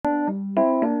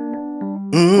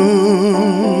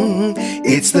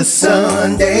It's the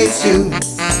Sunday Stew.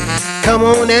 Come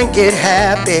on and get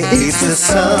happy. It's the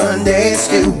Sunday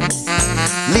Stew.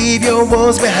 Leave your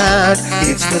woes behind.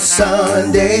 It's the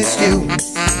Sunday Stew.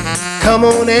 Come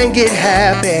on and get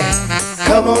happy.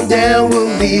 Come on down,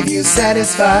 we'll leave you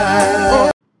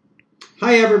satisfied.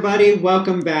 Hi everybody,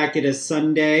 welcome back. It is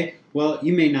Sunday. Well,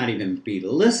 you may not even be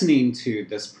listening to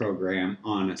this program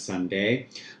on a Sunday,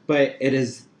 but it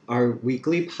is our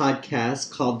weekly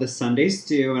podcast called The Sunday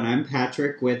Stew, and I'm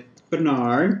Patrick with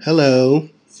Bernard. Hello.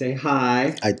 Say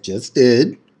hi. I just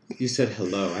did. You said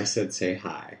hello. I said say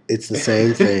hi. It's the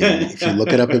same thing. If you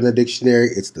look it up in the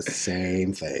dictionary, it's the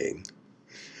same thing.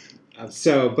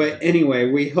 But anyway,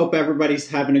 we hope everybody's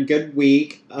having a good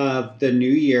week of the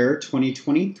new year,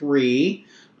 2023.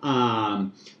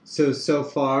 So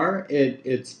far,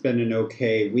 it's been an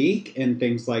okay week and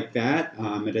things like that.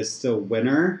 It is still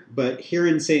winter, but here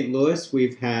in St. Louis,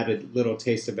 we've had a little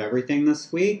taste of everything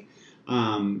this week.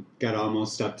 Got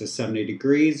almost up to 70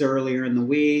 degrees earlier in the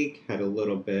week, had a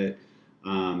little bit,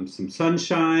 some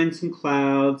sunshine, some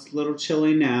clouds, a little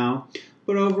chilly now,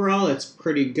 but overall it's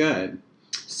pretty good.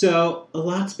 So a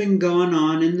lot's been going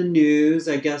on in the news.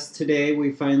 I guess today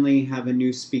we finally have a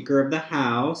new Speaker of the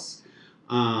House,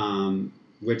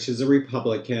 which is a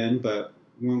Republican, but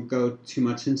won't go too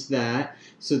much into that.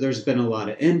 So there's been a lot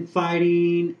of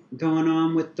infighting going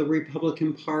on with the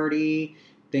Republican Party,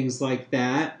 things like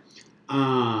that.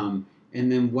 And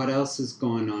then what else is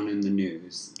going on in the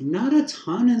news? Not a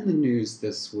ton in the news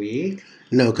this week.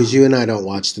 No, because you and I don't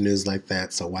watch the news like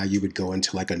that. So why you would go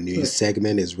into like a news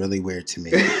segment is really weird to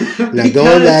me. Now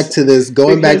going back to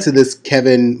this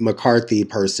Kevin McCarthy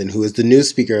person who is the new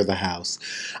Speaker of the House.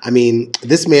 I mean,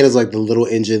 this man is like the little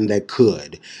engine that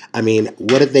could. I mean,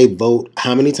 what did they vote?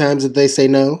 How many times did they say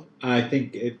no? I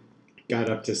think it got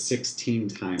up to 16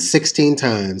 times. 16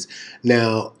 times.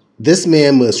 Now, this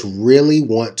man must really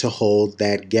want to hold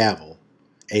that gavel,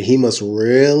 and he must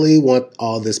really want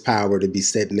all this power to be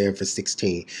sitting there for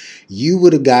 16. You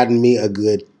would have gotten me a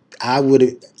good, I would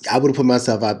have put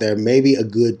myself out there maybe a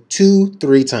good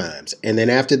 2-3 times. And then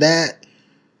after that,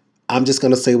 I'm just going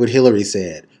to say what Hillary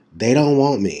said. They don't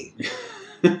want me.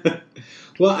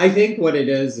 Well, I think what it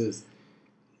is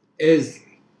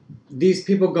these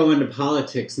people go into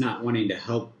politics not wanting to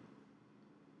help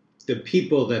the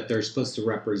people that they're supposed to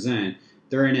represent.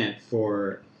 They're in it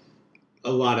for a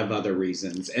lot of other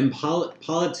reasons. And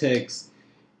politics,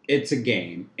 it's a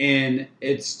game. And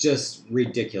it's just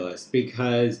ridiculous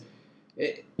because,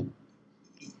 it's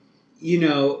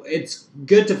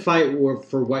good to fight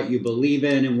for what you believe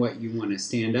in and what you want to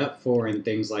stand up for and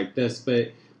things like this.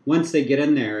 But once they get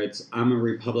in there, it's I'm a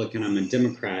Republican, I'm a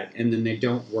Democrat, and then they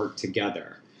don't work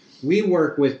together. We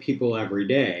work with people every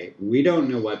day. We don't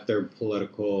know what their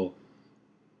political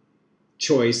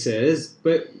choice is,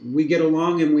 but we get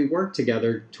along and we work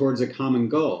together towards a common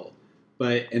goal.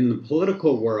 But in the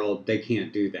political world, they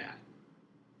can't do that.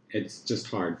 It's just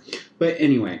hard. But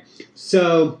anyway,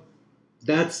 so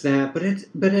that's that. But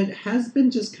it has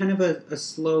been just kind of a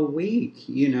slow week,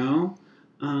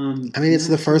 It's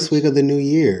the first week of the new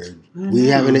year. We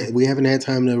haven't had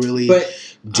time to really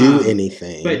do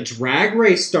anything. But Drag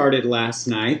Race started last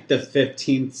night, the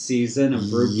 15th season of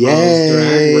RuPaul's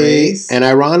Drag Race. And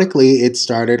ironically, it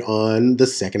started on the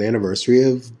second anniversary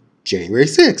of January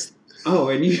 6th. Oh,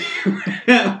 and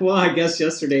well, I guess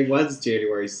yesterday was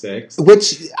January 6th.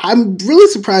 Which I'm really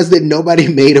surprised that nobody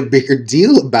made a bigger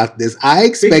deal about this. I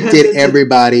expected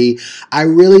everybody, I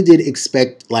really did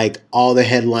expect like all the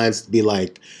headlines to be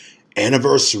like,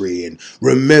 anniversary and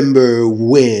remember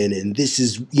when and this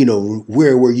is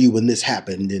where were you when this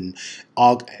happened and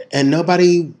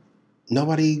nobody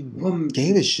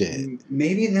gave a shit.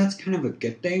 Maybe that's kind of a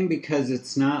good thing because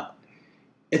it's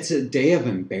a day of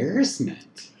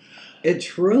embarrassment. It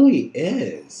truly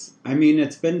is. I mean,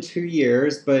 it's been 2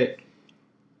 years, but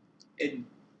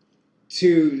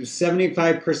to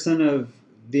 75% of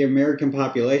the American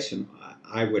population,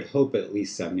 I would hope at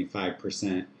least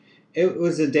 75%, it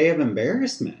was a day of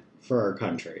embarrassment for our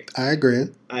country. I agree.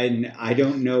 I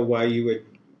don't know why you would.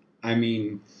 I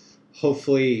mean,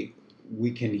 hopefully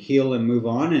we can heal and move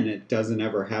on and it doesn't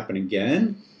ever happen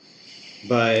again.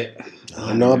 But I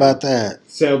don't know about that.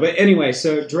 But anyway,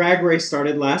 Drag Race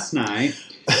started last night.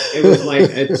 It was like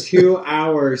a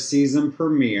 2-hour season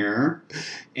premiere.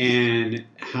 And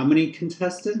how many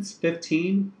contestants?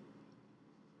 15?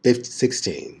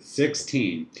 16.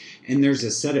 16. And there's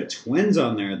a set of twins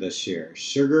on there this year.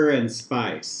 Sugar and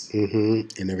Spice.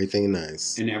 Mm-hmm. And everything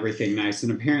nice.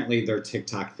 And apparently they're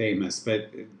TikTok famous,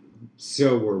 but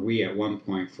so were we at one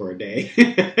point for a day.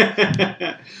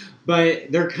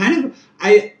 But they're kind of...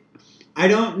 I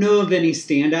don't know of any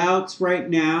standouts right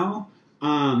now.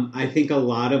 I think a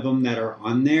lot of them that are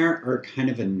on there are kind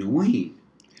of annoying.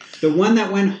 The one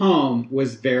that went home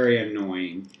was very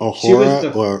annoying. She was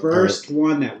the first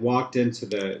one that walked into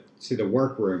the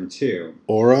workroom too.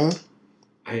 Aura?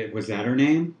 Was that her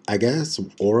name? I guess.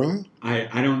 Aura?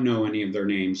 I don't know any of their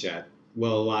names yet.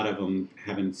 Well, a lot of them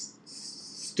haven't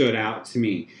stood out to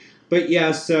me. But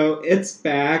yeah, so it's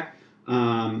back.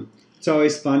 It's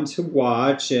always fun to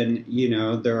watch, and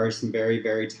there are some very,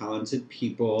 very talented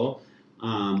people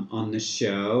on the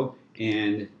show.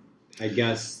 And I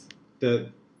guess the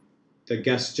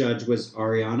guest judge was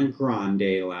Ariana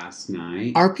Grande last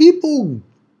night. Are people?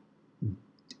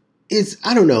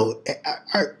 I don't know.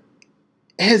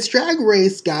 Has Drag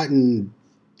Race gotten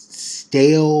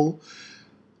stale?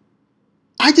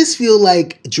 I just feel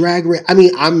like Drag Race. I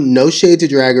mean, I'm no shade to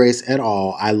Drag Race at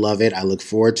all. I love it. I look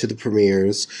forward to the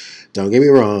premieres. Don't get me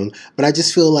wrong, but I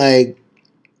just feel like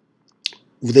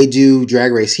they do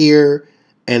Drag Race here,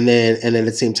 and then at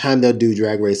the same time they'll do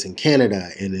Drag Race in Canada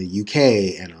and the UK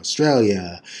and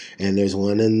Australia, and there's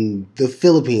one in the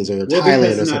Philippines or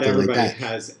Thailand or something like that. Not everybody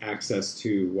has access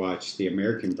to watch the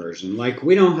American version. Like,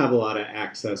 we don't have a lot of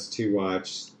access to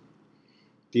watch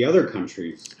the other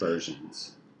countries'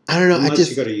 versions. I don't know. Unless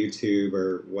you go to YouTube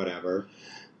or whatever.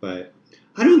 But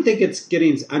I don't think it's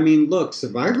getting... I mean, look,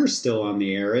 Survivor's still on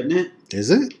the air, isn't it?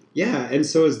 Is it? Yeah, and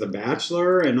so is The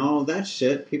Bachelor and all of that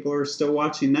shit. People are still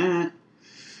watching that.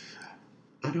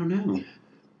 I don't know.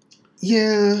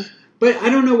 Yeah. But I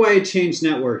don't know why it changed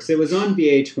networks. It was on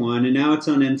VH1 and now it's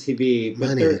on MTV.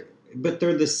 But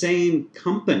they're the same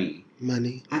company.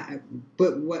 Money.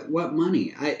 But what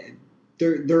money?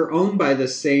 They're owned by the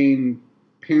same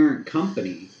parent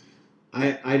company.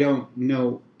 I don't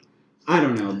know. I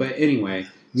don't know. But anyway.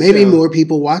 Maybe more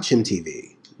people watch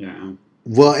MTV. Yeah.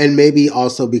 Well, and maybe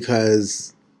also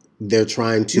because they're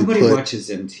trying to Nobody watches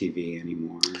MTV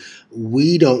anymore.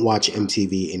 We don't watch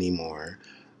MTV anymore.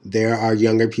 There are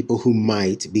younger people who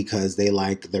might because they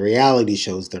like the reality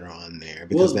shows that are on there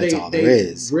because that's all there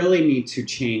is. They really need to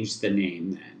change the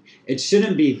name then. It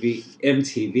shouldn't be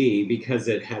MTV because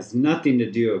it has nothing to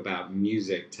do about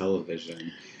music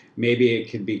television. Maybe it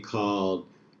could be called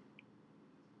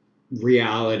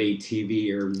reality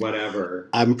TV or whatever.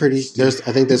 I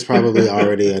think there's probably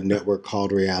already a network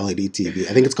called Reality TV.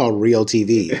 I think it's called Real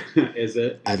TV. Is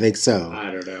it? I think so.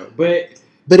 I don't know.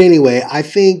 But anyway, I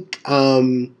think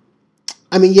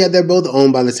they're both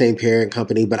owned by the same parent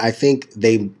company, but I think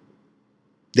they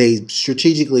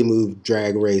strategically moved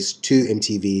Drag Race to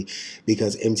MTV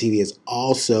because MTV is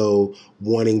also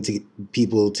wanting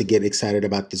people to get excited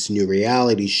about this new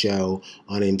reality show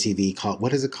on MTV called,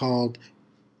 what is it called?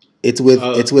 It's with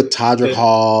Todrick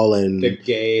Hall and the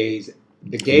gay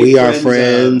We Are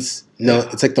Friends.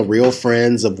 It's like the Real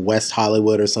Friends of West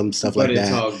Hollywood or some stuff like that. But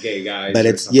it's all gay guys. But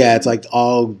it's like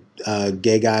all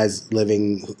gay guys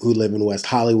who live in West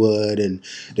Hollywood, and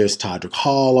there's Todrick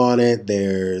Hall on it.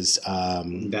 There's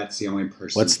that's the only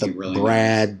person. What's the really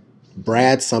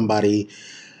Brad somebody?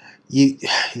 I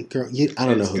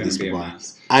don't know who these people are.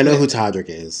 I know who Todrick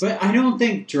is. But I don't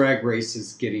think Drag Race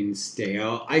is getting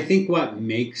stale. I think what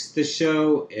makes the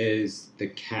show is the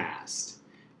cast.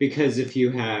 Because if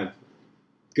you have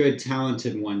good,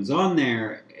 talented ones on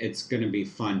there, it's going to be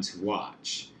fun to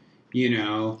watch.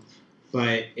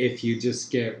 But if you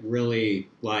just get really,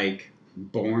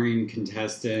 boring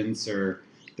contestants or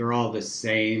they're all the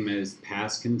same as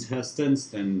past contestants,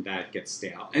 then that gets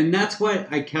stale. And that's what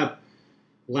I kept...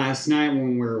 Last night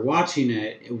when we were watching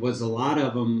it, it was a lot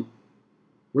of them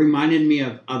reminded me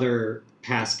of other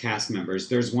past cast members.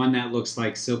 There's one that looks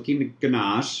like Silky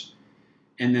Ganache,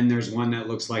 and then there's one that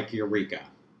looks like Eureka.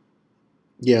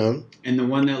 Yeah. And the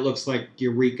one that looks like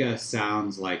Eureka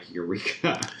sounds like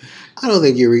Eureka. I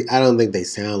don't think they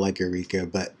sound like Eureka,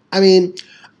 but I mean,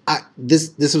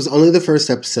 this was only the first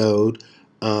episode.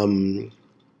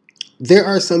 There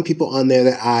are some people on there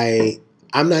that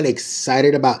I'm not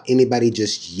excited about anybody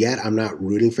just yet. I'm not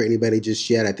rooting for anybody just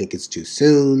yet. I think it's too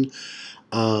soon.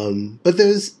 But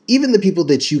there's even the people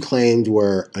that you claimed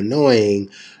were annoying.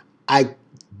 I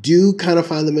do kind of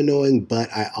find them annoying, but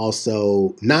I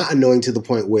also not annoying to the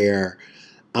point where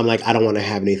I'm like, I don't want to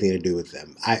have anything to do with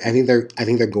them. I think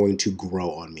they're going to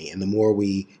grow on me. And the more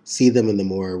we see them and the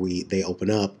more they open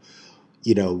up,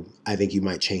 I think you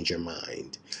might change your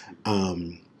mind.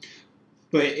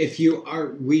 But if you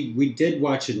are, we did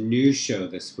watch a news show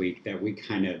this week that we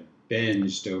kind of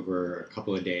binged over a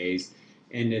couple of days,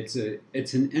 and it's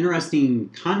an interesting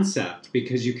concept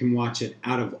because you can watch it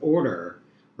out of order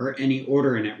or any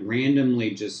order, and it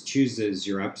randomly just chooses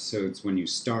your episodes when you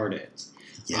start it.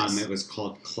 Yes. It was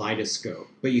called Kaleidoscope.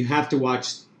 But you have to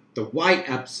watch the white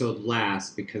episode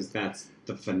last because that's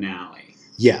the finale.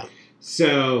 Yeah.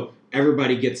 So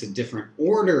everybody gets a different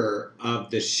order of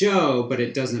the show, but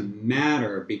it doesn't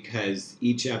matter because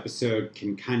each episode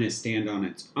can kind of stand on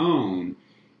its own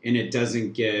and it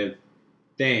doesn't give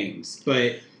things.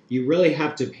 But you really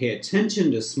have to pay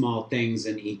attention to small things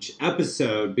in each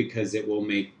episode because it will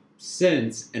make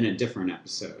sense in a different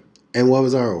episode. And what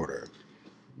was our order?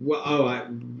 Well,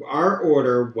 our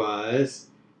order was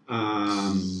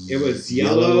it was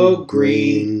yellow,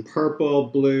 green, purple,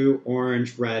 blue,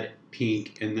 orange, red,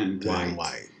 pink, and then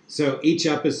white. So each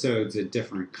episode's a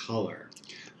different color.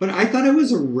 But I thought it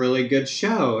was a really good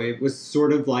show. It was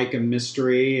sort of like a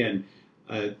mystery and,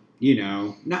 it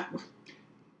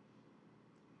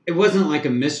wasn't like a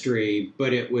mystery,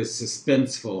 but it was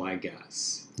suspenseful, I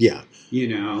guess. Yeah.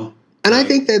 And I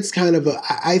think that's kind of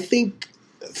I think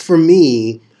for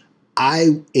me,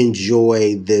 I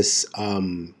enjoy this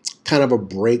kind of a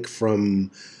break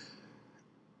from,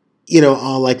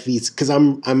 all like these, because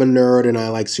I'm a nerd and I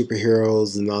like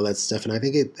superheroes and all that stuff. And I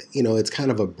think it's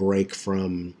kind of a break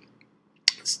from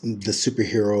the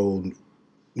superhero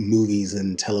movies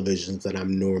and televisions that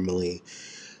I'm normally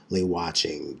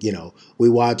watching. We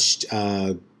watched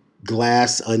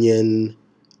Glass Onion,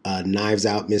 Knives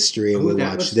Out Mystery, and we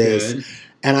watched this. Good.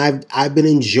 And I've been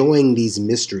enjoying these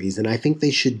mysteries, and I think they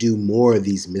should do more of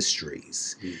these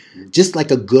mysteries. Mm-hmm. Just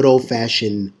like a good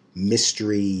old-fashioned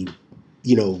mystery,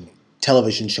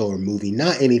 television show or movie.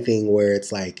 Not anything where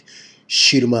it's like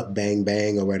shoot 'em up, bang,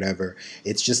 bang, or whatever.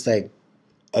 It's just like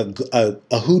a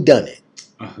whodunit.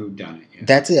 A whodunit, yeah.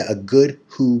 That's it, a good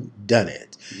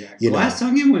whodunit. Yeah. Glass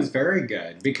Onion was very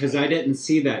good because I didn't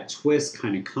see that twist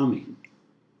kind of coming.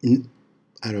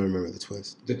 I don't remember the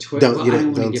twist. The twist. I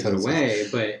don't want to give it away,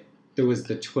 but there was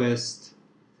the twist.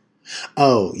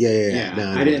 Oh, yeah.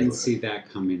 No, I didn't see that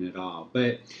coming at all.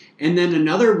 And then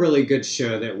another really good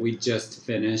show that we just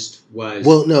finished was.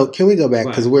 Well, no, can we go back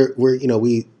because we're we were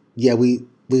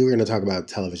going to talk about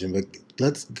television, but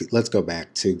let's go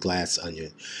back to Glass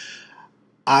Onion.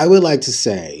 I would like to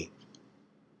say.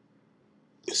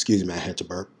 Excuse me, I had to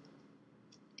burp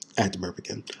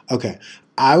again. Okay,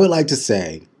 I would like to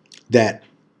say that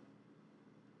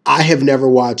I have never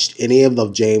watched any of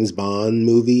the James Bond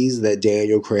movies that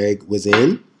Daniel Craig was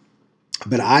in,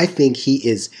 but I think he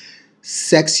is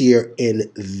sexier in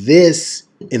the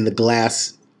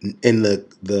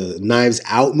Knives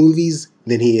Out movies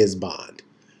than he is Bond.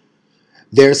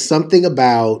 There's something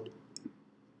about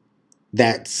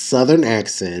that Southern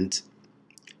accent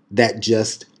that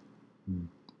just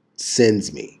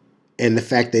sends me. And the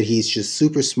fact that he's just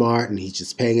super smart and he's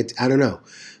just paying it. I don't know.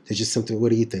 There's just something.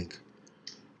 What do you think?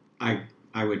 I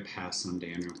would pass on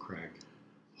Daniel Craig.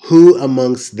 Who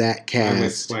amongst that cast? I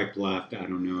would swipe left. I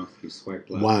don't know if you swipe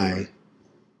left. Why?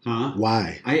 Huh?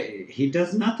 Why? He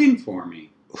does nothing for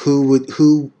me.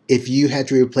 Who if you had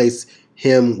to replace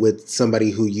him with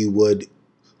somebody who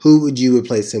would you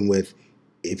replace him with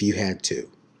if you had to?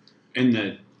 In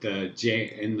the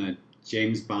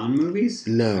James Bond movies?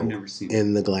 No. I've never seen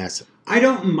in the Glass. I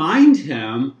don't mind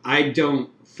him. I don't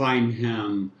find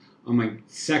him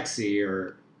sexy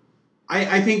or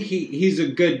I think he's a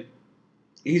good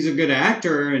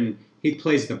actor and he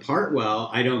plays the part well.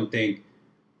 I don't think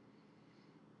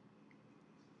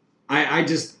I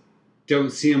just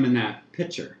don't see him in that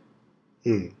picture.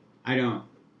 I don't.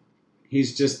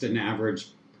 He's just an average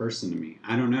person to me.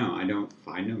 I don't know. I don't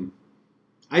find him.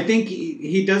 I think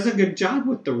he does a good job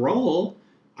with the role.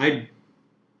 I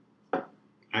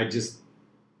just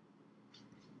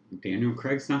Daniel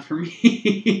Craig's not for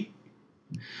me.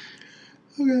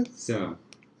 Okay. So,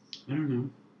 I don't know.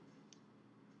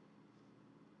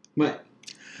 What?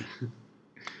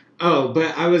 Oh,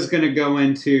 but I was going to go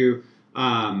into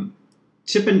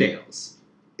Chippendales.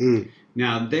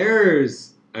 Now,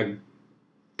 there's a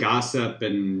gossip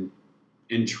and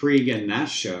intrigue in that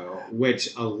show,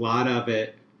 which a lot of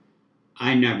it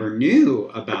I never knew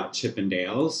about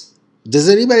Chippendales. Does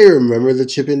anybody remember the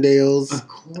Chippendales? Of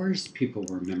course people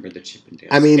remember the Chippendales.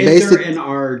 I mean, they're in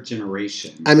our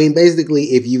generation. I mean,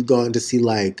 basically, if you've gone to see,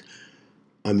 like,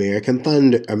 American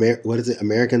Thunder, what is it?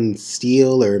 American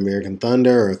Steel or American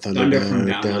Thunder or Thunder from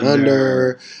Down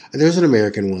Under. There's an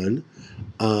American one.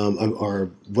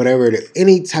 Or whatever,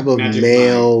 any type of Magic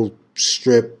male Mike.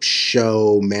 Strip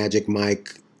show, Magic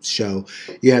Mike show.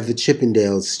 You have the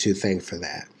Chippendales to thank for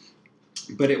that.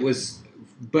 But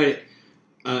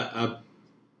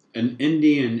an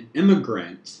Indian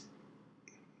immigrant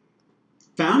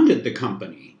founded the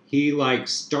company. He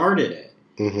started it.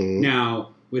 Mm-hmm.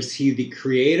 Now, was he the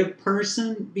creative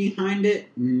person behind it?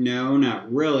 No,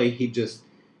 not really. He just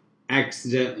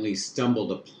accidentally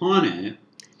stumbled upon it.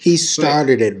 He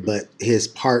started it, but his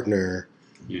partner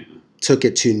Yeah. took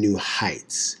it to new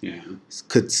heights. Yeah.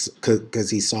 Because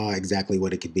he saw exactly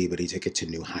what it could be, but he took it to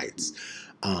new heights.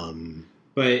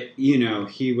 But, you know,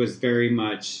 he was very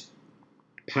much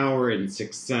power and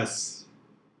success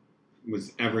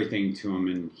was everything to him,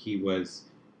 and he was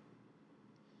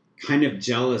kind of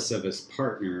jealous of his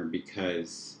partner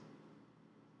because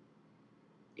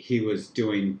he was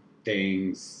doing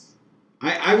things.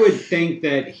 I would think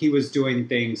that he was doing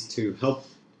things to help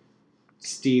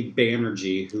Steve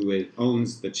Banerjee, who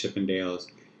owns the Chippendales,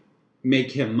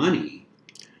 make him money,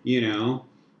 you know,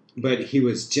 but he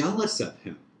was jealous of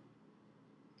him.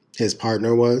 His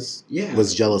partner was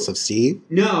jealous of Steve.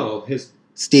 No,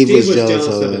 Steve was jealous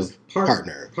of his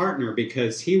partner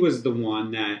because he was the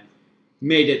one that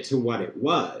made it to what it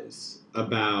was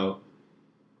about.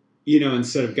 You know,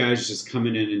 instead of guys just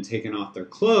coming in and taking off their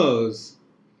clothes,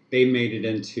 they made it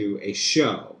into a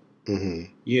show. Mm-hmm.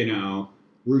 You know,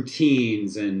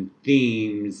 routines and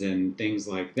themes and things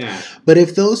like that. But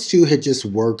if those two had just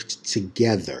worked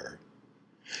together,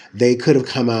 they could have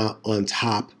come out on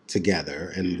top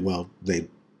together, and well, they'd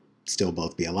still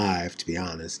both be alive, to be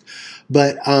honest.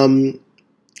 But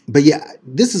yeah,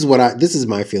 this is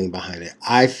my feeling behind it.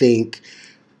 I think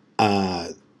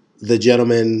the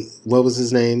gentleman, what was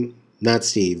his name? Not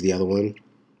Steve, the other one.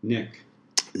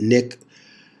 Nick,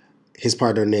 his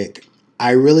partner Nick.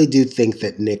 I really do think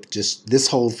that Nick this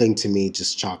whole thing to me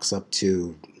just chalks up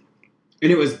to.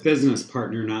 And it was business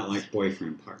partner, not like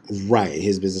boyfriend partner. Right,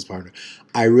 his business partner.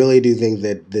 I really do think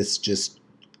that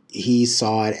he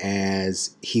saw it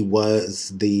as he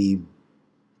was the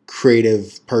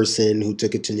creative person who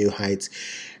took it to new heights.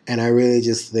 And I really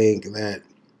just think that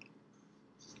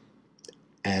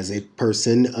as a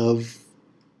person of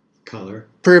color,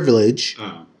 privilege.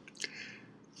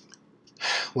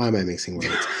 Why am I mixing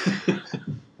words?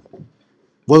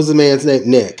 What was the man's name?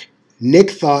 Nick.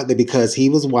 Nick thought that because he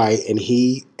was white and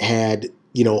he had,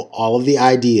 you know, all of the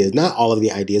ideas, not all of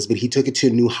the ideas, but he took it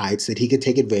to new heights, that he could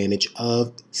take advantage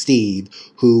of Steve,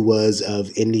 who was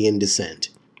of Indian descent.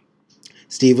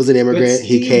 Steve was an immigrant. But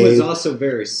Steve was also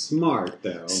very smart,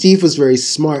 though. Steve was very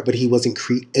smart, but he wasn't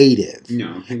creative.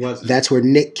 No, he wasn't. That's where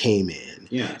Nick came in.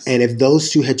 Yes. And if those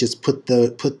two had just put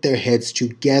their heads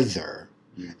together,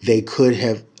 they could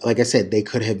have, like I said, they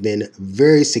could have been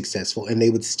very successful, and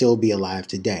they would still be alive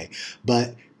today.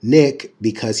 But Nick,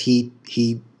 because he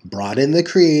brought in the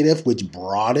creative, which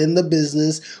brought in the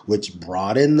business, which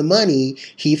brought in the money,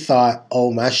 he thought,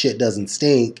 oh, my shit doesn't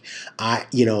stink. And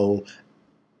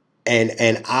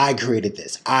I created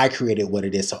this. I created what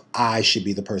it is, so I should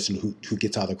be the person who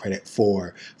gets all the credit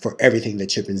for everything that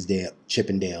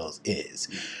Chippendales is.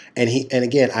 And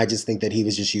again, I just think that he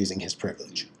was just using his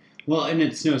privilege. Well, and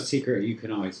it's no secret, you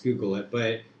can always Google it,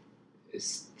 but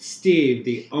Steve,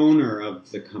 the owner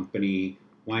of the company,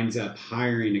 winds up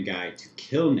hiring a guy to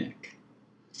kill Nick.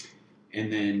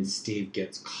 And then Steve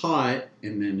gets caught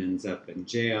and then ends up in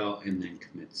jail and then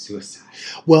commits suicide.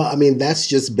 Well, I mean, that's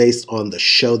just based on the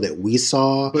show that we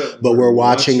saw, but we're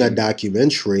watching a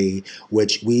documentary,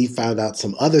 which we found out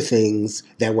some other things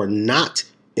that were not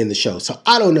in the show. So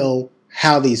I don't know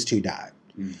how these two died.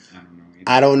 I don't know either.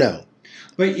 I don't know.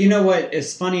 But you know what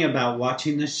is funny about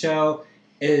watching the show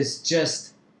is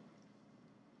just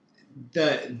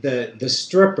the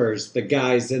strippers, the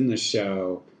guys in the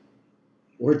show,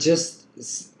 were just.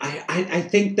 I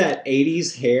think that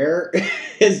 80s hair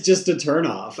is just a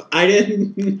turnoff. I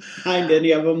didn't find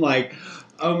any of them like,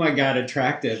 oh my God,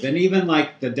 attractive. And even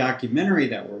like the documentary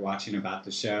that we're watching about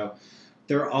the show,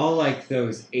 they're all like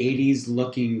those 80s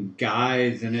looking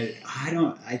guys. And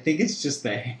I think it's just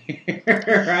the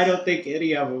hair. I don't think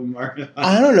any of them are.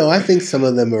 I don't know. I think some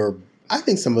of them were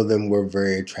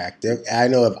very attractive. I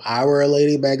know if I were a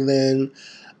lady back then,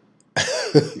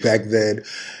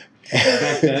 if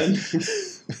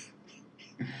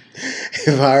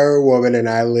I were a woman and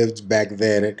I lived back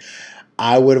then,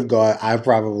 I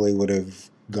probably would have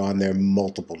gone there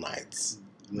multiple nights.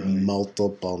 Right.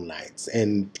 Multiple nights.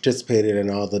 And participated in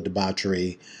all the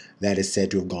debauchery that is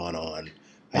said to have gone on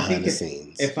behind the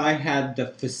scenes. If I had the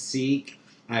physique,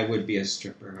 I would be a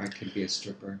stripper. I could be a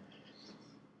stripper.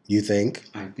 You think?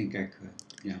 I think I could,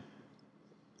 yeah.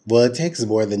 Well, it takes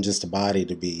more than just a body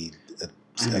to be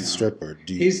a stripper.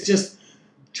 He's just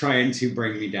trying to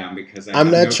bring me down because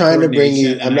I'm not trying to bring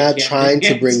you. I'm not trying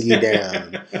to bring you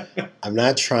down. I'm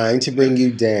not trying to bring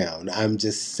you down. I'm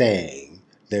just saying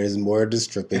there's more to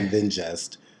stripping than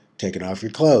just taking off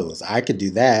your clothes. I could do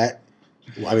that.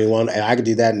 I mean, I could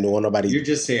do that and no one nobody. You're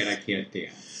just saying I can't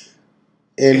dance.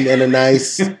 in a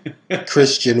nice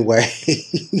Christian way.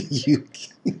 you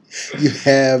you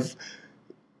have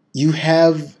you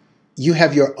have you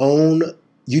have your own.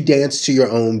 You dance to your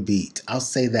own beat. I'll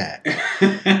say that.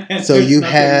 So There's you nothing wrong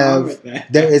have. with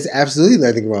that. There is absolutely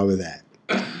nothing wrong with that.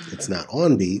 It's not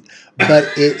on beat, but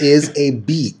it is a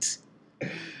beat. It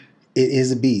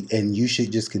is a beat, and you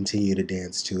should just continue to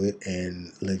dance to it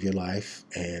and live your life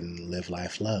and live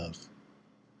life love.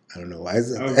 I don't know why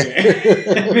is it Okay.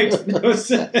 That makes no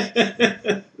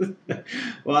sense.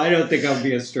 Well, I don't think I'll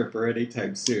be a stripper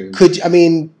anytime soon. I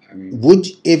mean,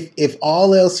 if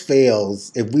all else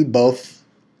fails, if we both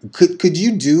could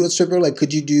you do a stripper? Like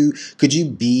could you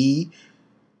be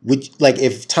like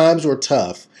if times were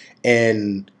tough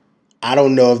and I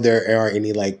don't know if there are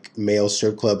any like male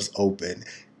strip clubs open.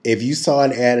 If you saw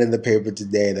an ad in the paper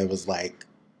today that was like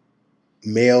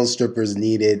male strippers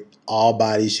needed, all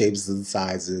body shapes and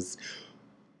sizes,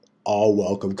 all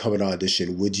welcome, come and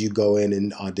audition, would you go in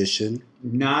and audition?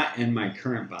 Not in my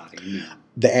current body, no.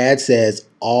 The ad says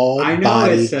all I know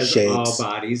body it says shapes,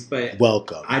 all bodies, but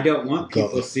welcome. I don't want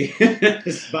people seeing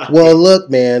this body. Well, look,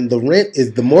 man,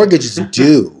 the mortgage is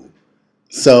due.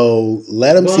 So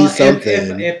let them see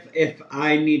something. If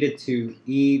I needed to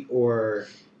eat or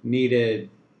needed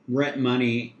rent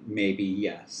money, maybe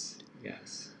yes.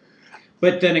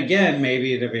 But then again,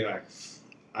 maybe they'd be like,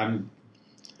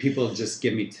 people just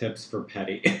give me tips for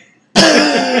petty.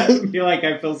 Be like,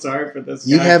 I feel sorry for this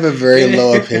guy. You have a very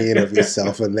low opinion of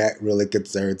yourself, and that really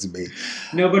concerns me.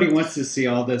 Nobody wants to see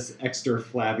all this extra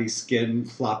flabby skin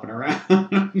flopping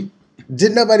around.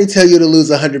 Did nobody tell you to lose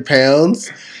 100 pounds?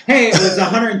 Hey, it was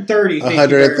 130.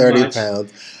 130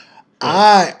 pounds.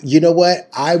 You know what?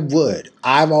 I would.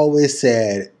 I've always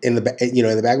said in the back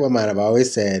of my mind, I've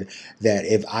always said that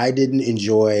if I didn't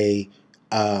enjoy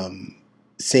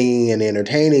singing and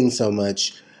entertaining so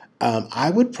much, I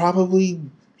would probably,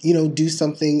 do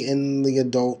something in the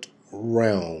adult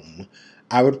realm.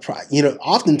 I would,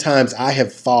 oftentimes I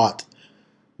have thought,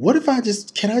 what if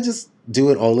can I just do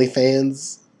an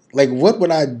OnlyFans? Like, what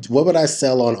would I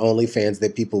sell on OnlyFans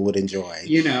that people would enjoy?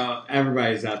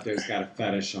 Everybody's out there's got a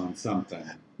fetish on something.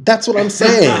 That's what I'm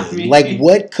saying. Like,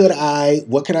 what could I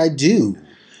do?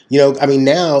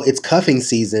 Now it's cuffing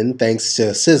season thanks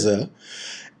to SZA.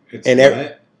 It's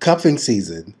what? Cuffing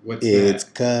season. What's it's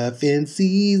that? Cuffing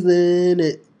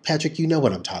season. Patrick, you know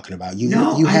what I'm talking about. You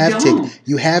don't. You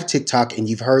have TikTok and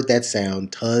you've heard that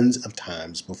sound tons of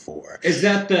times before. Is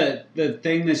that the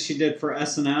thing that she did for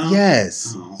SNL?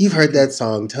 Yes. Oh. You've heard that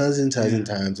song tons and tons and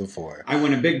times before. I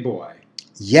Want a Big Boy.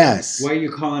 Yes. Why are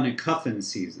you calling it cuffing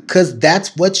season? Because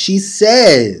that's what she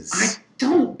says. I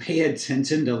don't pay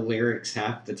attention to lyrics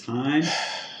half the time.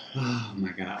 Oh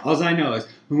my God. All I know is,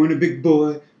 I want a big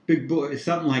boy,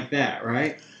 something like that,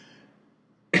 right?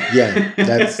 Yeah,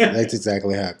 that's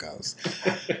exactly how it goes.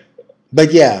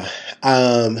 But yeah,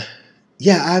 I've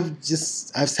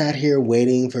sat here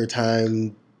waiting for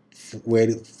time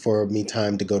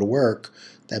to go to work.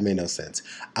 That made no sense.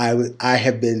 I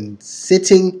have been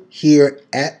sitting here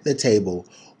at the table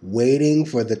waiting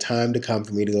for the time to come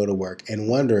for me to go to work and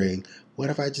wondering, what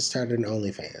if I just started an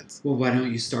OnlyFans? Well, why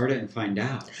don't you start it and find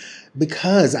out?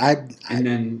 Because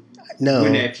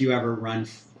if you ever want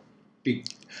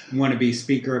to be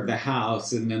Speaker of the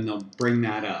House, and then they'll bring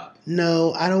that up.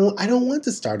 No, I don't want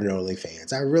to start an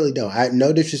OnlyFans. I really don't.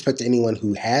 No disrespect to anyone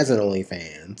who has an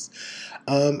OnlyFans.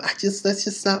 That's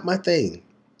just not my thing.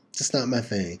 Just not my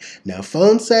thing. Now,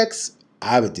 phone sex,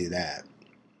 I would do that.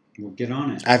 Well, get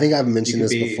on it. I think I've mentioned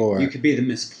this before. You could be the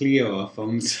Miss Cleo of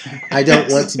phone sex. I don't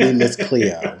want to be Miss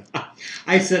Cleo.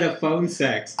 I said a phone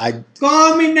sex.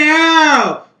 Call me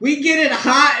now. We get it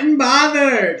hot and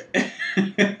bothered.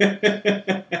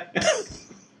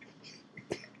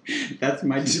 That's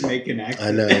my Jamaican accent.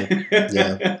 I know.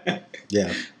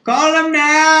 Yeah. Call him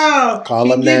now.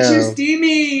 Call him now. Get you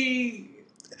steamy.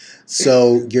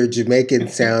 So your Jamaican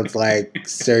sounds like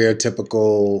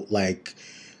stereotypical, like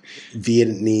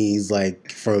Vietnamese,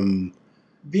 like from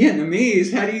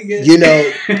Vietnamese. How do you get?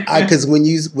 Because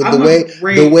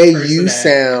the way you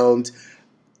sound,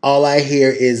 all I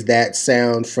hear is that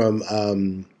sound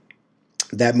from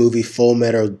that movie Full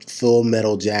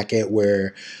Metal Jacket,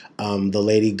 where the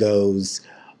lady goes,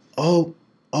 "Oh,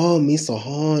 me so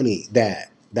horny."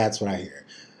 That's what I hear.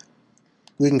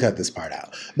 We can cut this part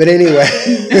out. But anyway.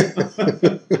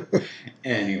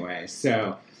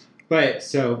 So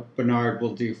Bernard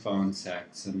will do phone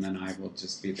sex, and then I will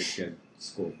just be the good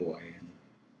schoolboy and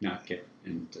not get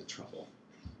into trouble.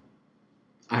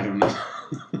 I don't know.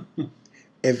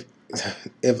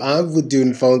 if I would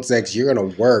do phone sex, you're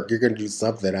gonna work. You're gonna do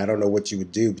something. I don't know what you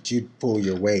would do, but you'd pull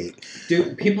your weight.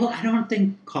 Do people? I don't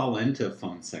think call into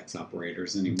phone sex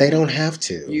operators anymore. They don't have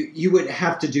to. You would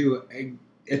have to do.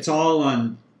 It's all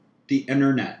on the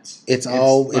internet. It's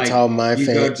all my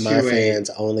fans,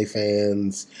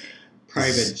 OnlyFans,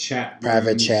 private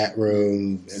chat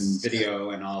rooms, and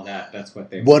video and all that. That's what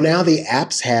they. Well, now the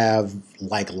apps have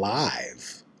like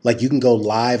live. Like you can go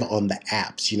live on the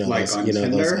apps, like those,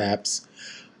 on those apps.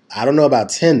 I don't know about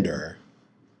Tinder.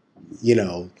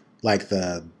 Like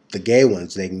the gay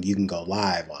ones, you can go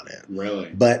live on it.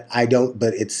 Really? But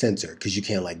but it's censored because you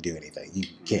can't like do anything. You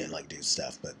can't like do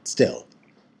stuff, but still.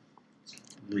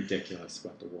 Ridiculous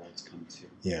what the world's come to.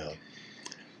 Yeah.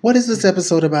 What is this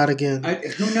episode about again?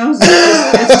 Who knows?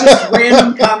 It's just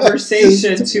random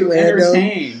conversation to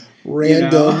entertain.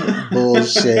 Random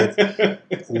bullshit.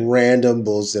 Random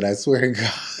bullshit. I swear to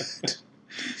God.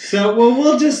 So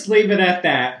we'll just leave it at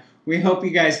that. We hope you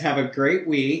guys have a great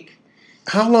week.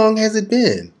 How long has it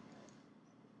been?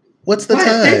 What's the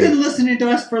time? They've been listening to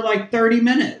us for like 30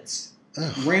 minutes.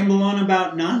 Ramble on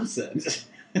about nonsense.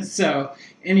 So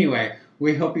anyway,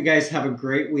 we hope you guys have a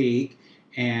great week.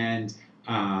 And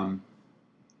we'll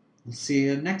see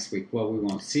you next week. Well, we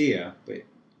won't see you, but...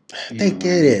 They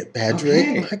get it, Patrick.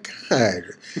 Okay. My God.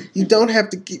 You don't have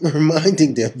to keep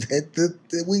reminding them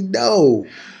that we know.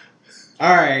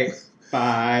 All right.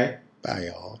 Bye. Bye,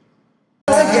 y'all.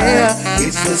 Yeah,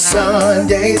 it's the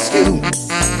Sunday Stew.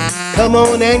 Come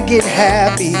on and get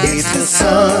happy. It's the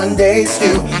Sunday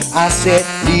Stew. I said,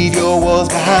 leave your woes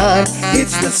behind.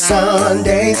 It's the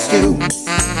Sunday Stew.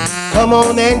 Come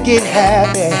on and get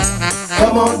happy.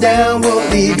 Come on down, we'll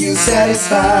leave you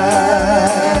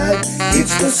satisfied.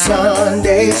 It's the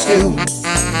Sunday Stew.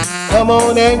 Come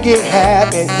on and get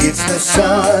happy. It's the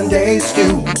Sunday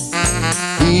Stew.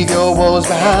 Leave your woes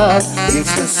behind.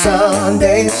 It's the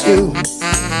Sunday Stew.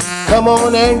 Come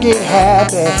on and get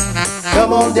happy.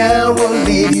 Come on down, we'll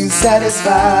leave you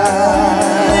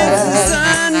satisfied. It's the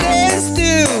Sunday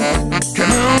Stew.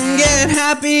 Come on, get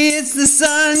happy. It's the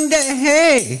Sunday.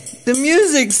 Hey, the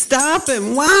music's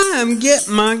stopping. Why? I'm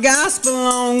getting my gospel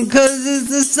on, 'cause it's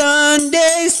the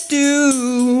Sunday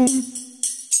Stew.